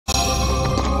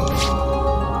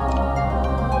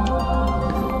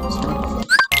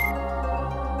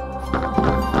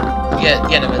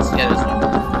Yeah, no, it's this one.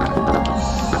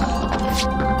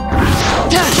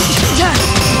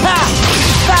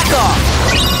 Back off!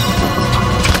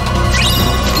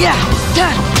 Yeah!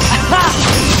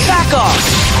 Back off!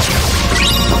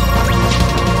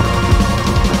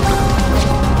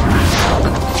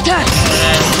 Yeah!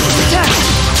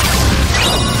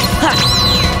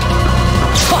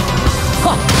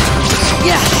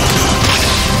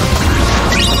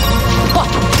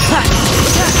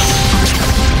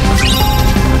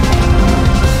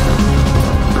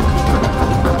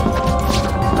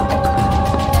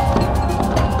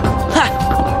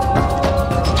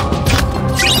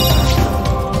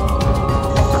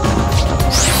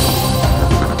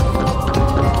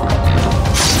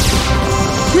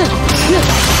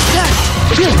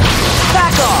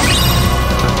 Back off!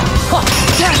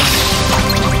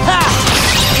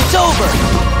 It's over!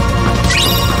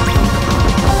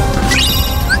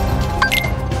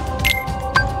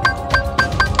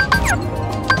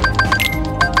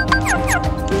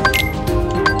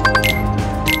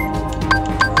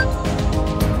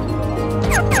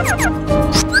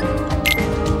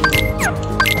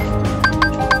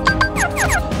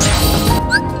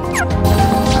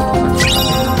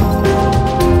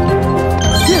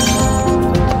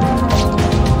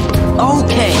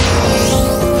 Okay.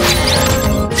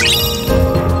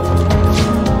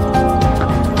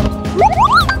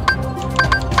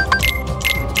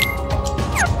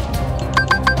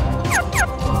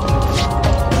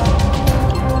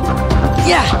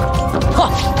 Yeah.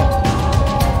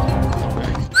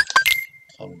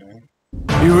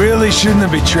 You really shouldn't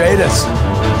have betrayed us.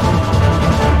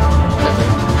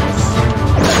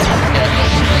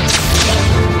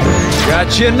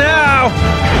 Got you now!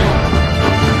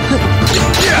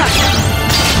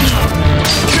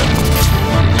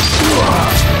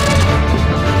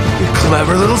 You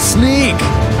clever little sneak!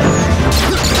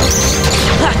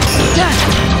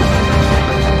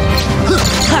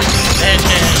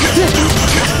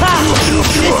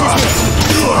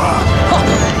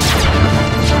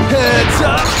 Heads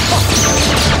up!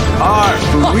 R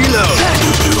for reload!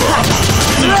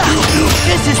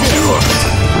 This is it!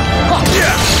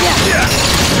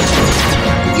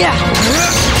 Yeah!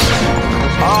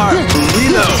 R for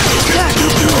reload!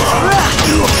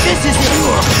 This is it!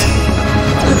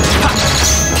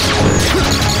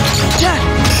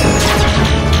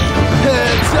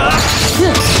 Heads up!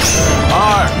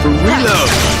 R for reload!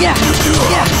 Yeah!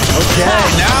 Okay,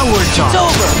 now we're It's talking!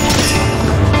 over!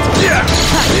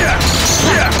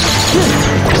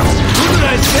 What did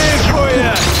I say for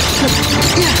you?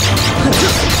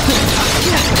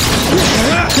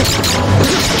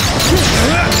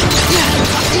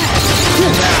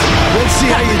 Let's see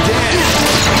how you dance.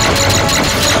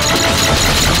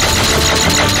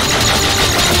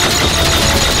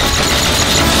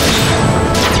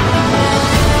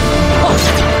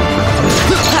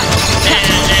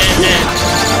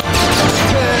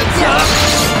 Heads up.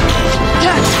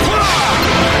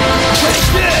 Take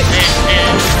this.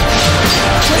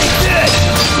 Take this.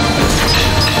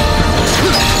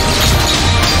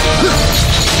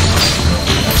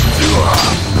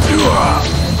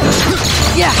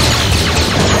 Yeah!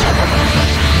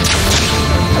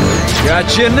 Got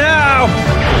you now.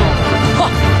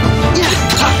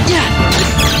 Yeah!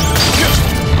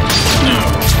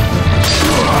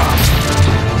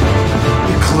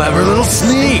 You clever little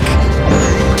sneak.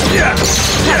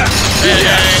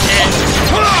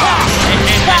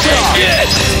 Back off!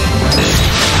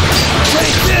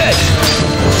 Take this.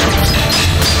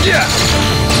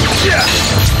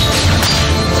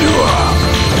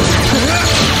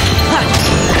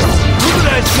 What did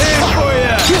I say for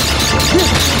you?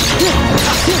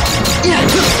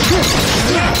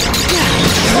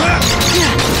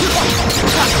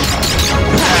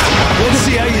 Let's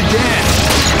see how you dance.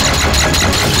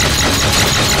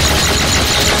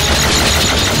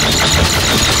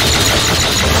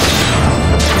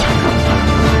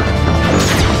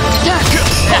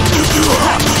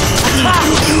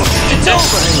 It's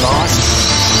over! Lost.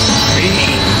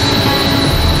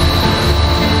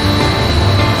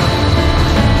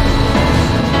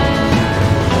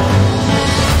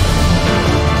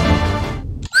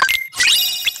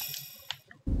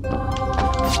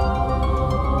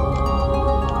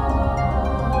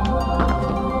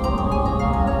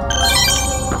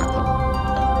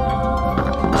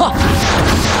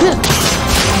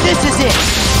 This is it!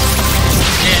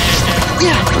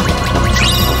 Yeah!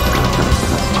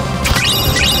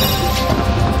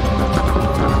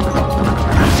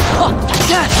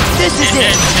 This is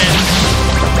it!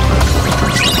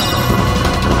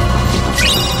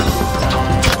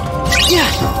 Yeah!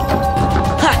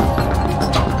 Ha!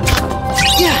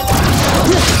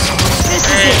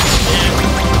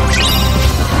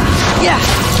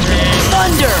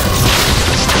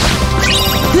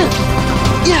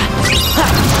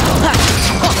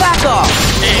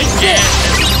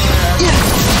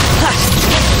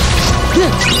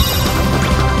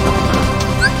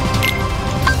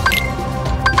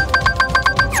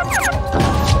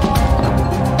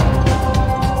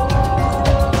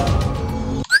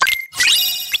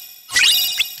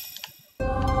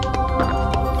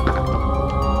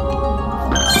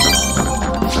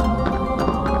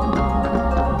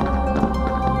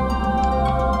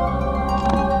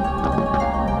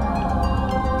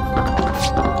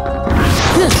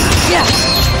 Yeah.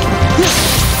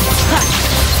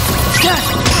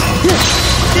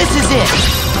 This is it.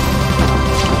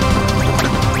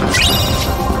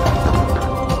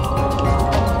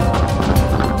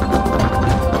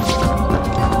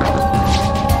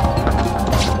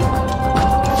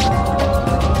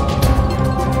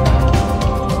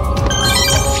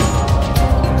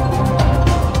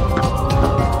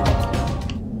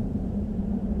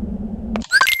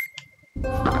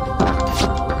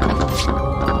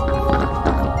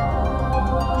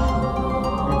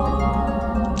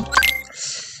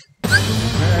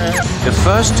 The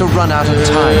first to run out of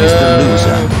time is the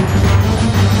loser.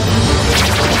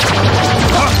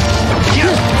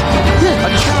 A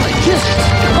challenge.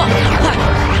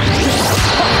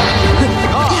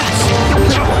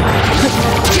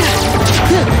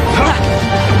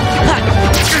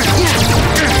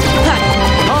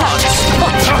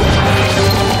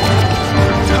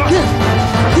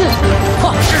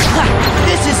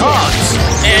 This is it.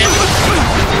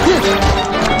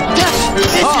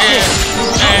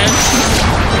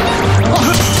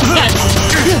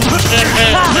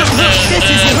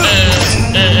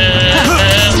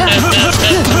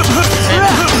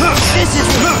 This is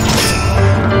it.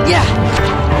 Yeah.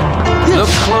 Look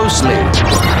closely.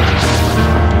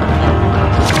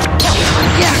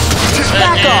 Yeah.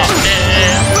 Back off.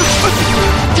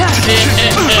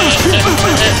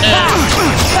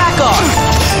 Back off.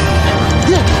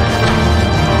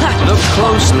 Look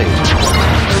closely.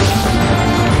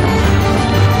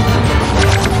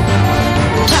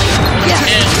 Yeah.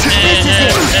 This is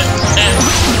it.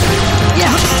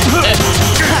 Yeah.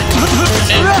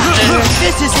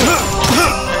 This is it.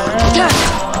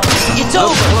 It's Look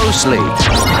over. closely.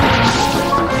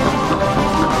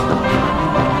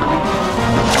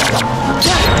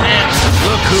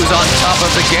 Look who's on top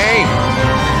of the game.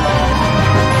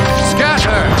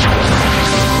 Scatter.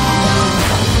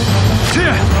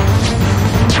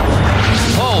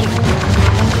 Hold.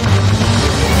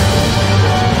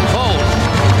 Hold.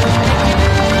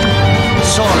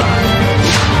 Sora.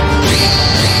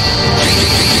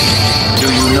 Do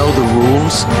you know the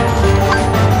rules?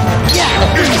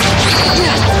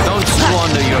 Don't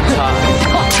squander your time.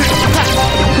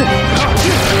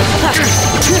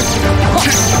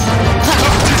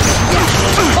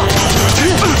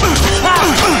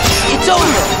 It's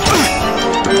over.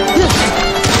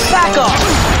 Back off.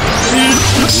 You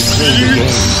play the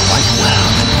game quite well.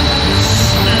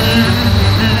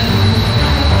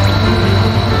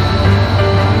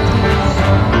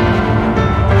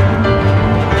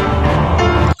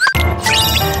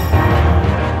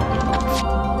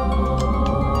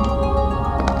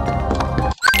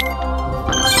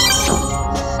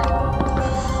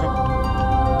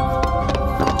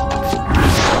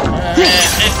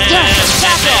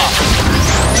 Back off.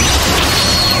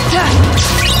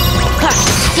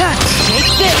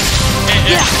 Take this.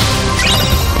 Yeah.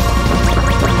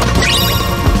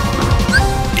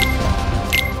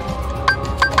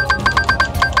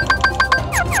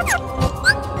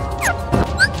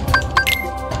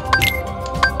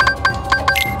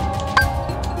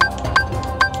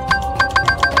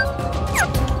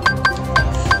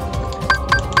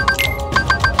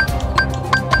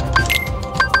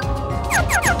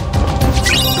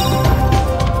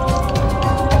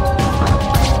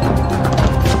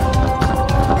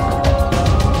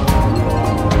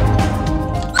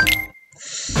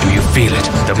 Feel it,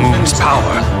 the moon's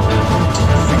power.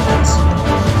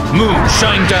 Moon,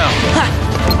 shine down.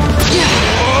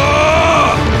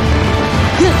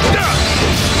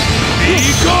 Be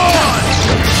gone!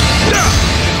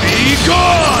 Be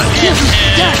gone!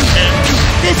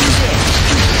 This is it.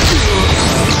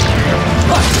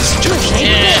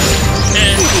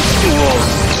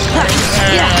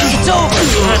 Yeah, it's over.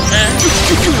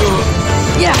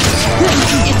 Yeah,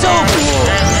 it's over.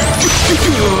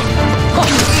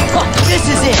 This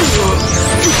is it.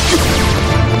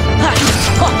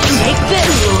 Take this.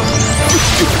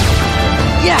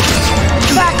 Yeah,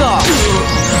 back off.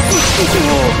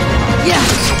 Yeah,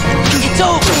 it's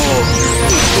over.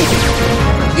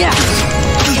 Yeah,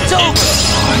 it's over.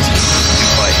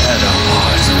 If I had a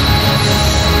heart.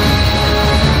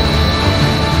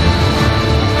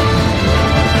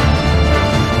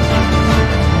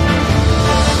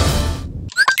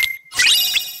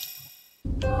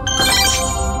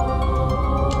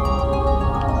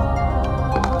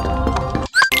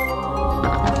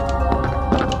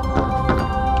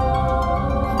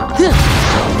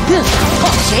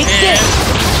 Take this!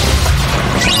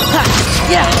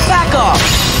 Yeah, back off!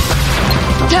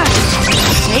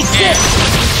 Take this!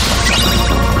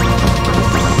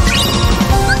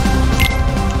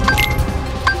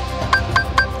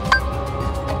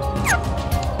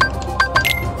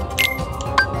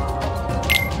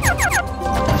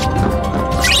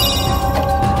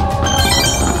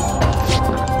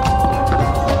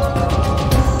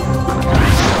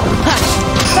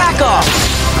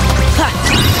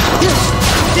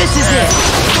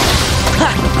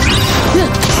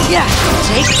 Yeah,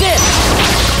 take this.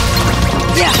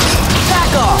 Yeah,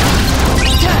 back off.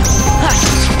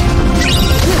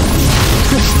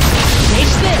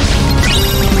 Take this.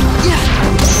 Yeah.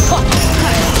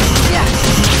 Yeah.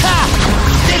 Ha!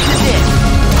 This is it.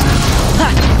 Ha!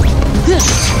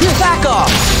 Back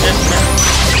off.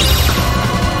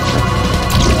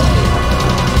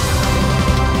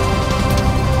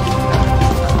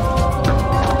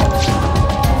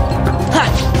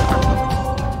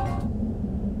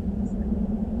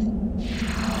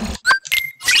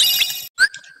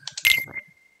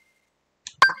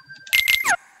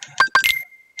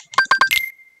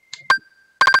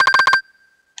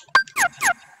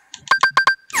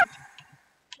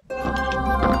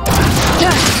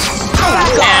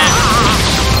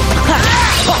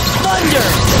 Thunder!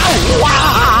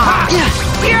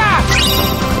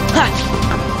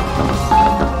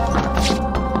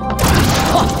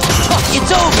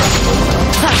 It's over!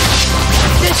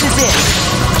 This is it!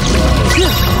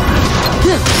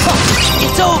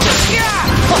 It's over!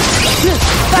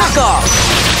 Back off!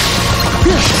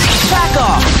 Back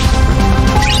off!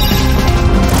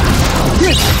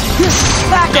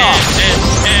 Back off!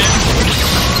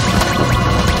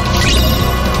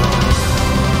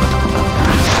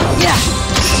 Yeah!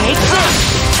 Take this!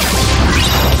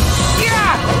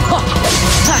 Yeah!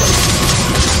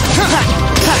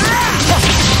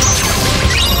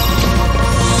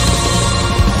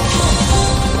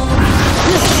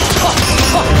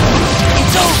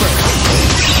 It's over!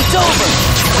 It's over!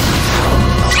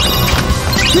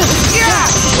 Yeah!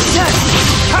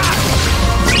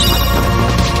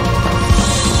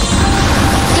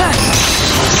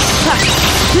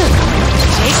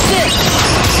 Take this!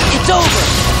 It's over!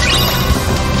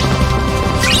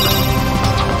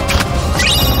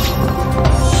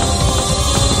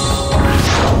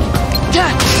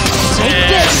 Take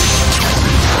this!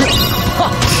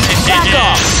 Back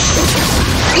off!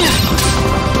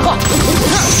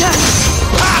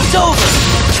 It's over!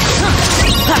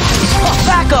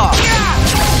 Back off!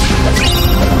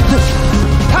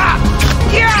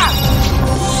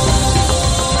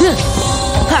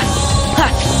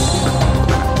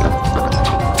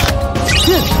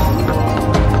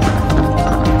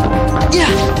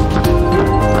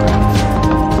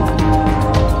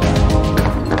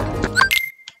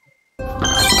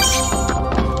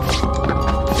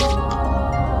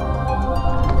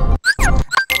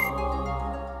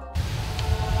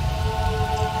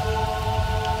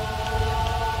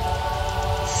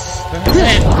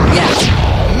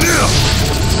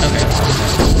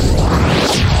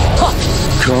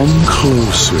 Come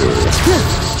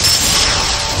closer.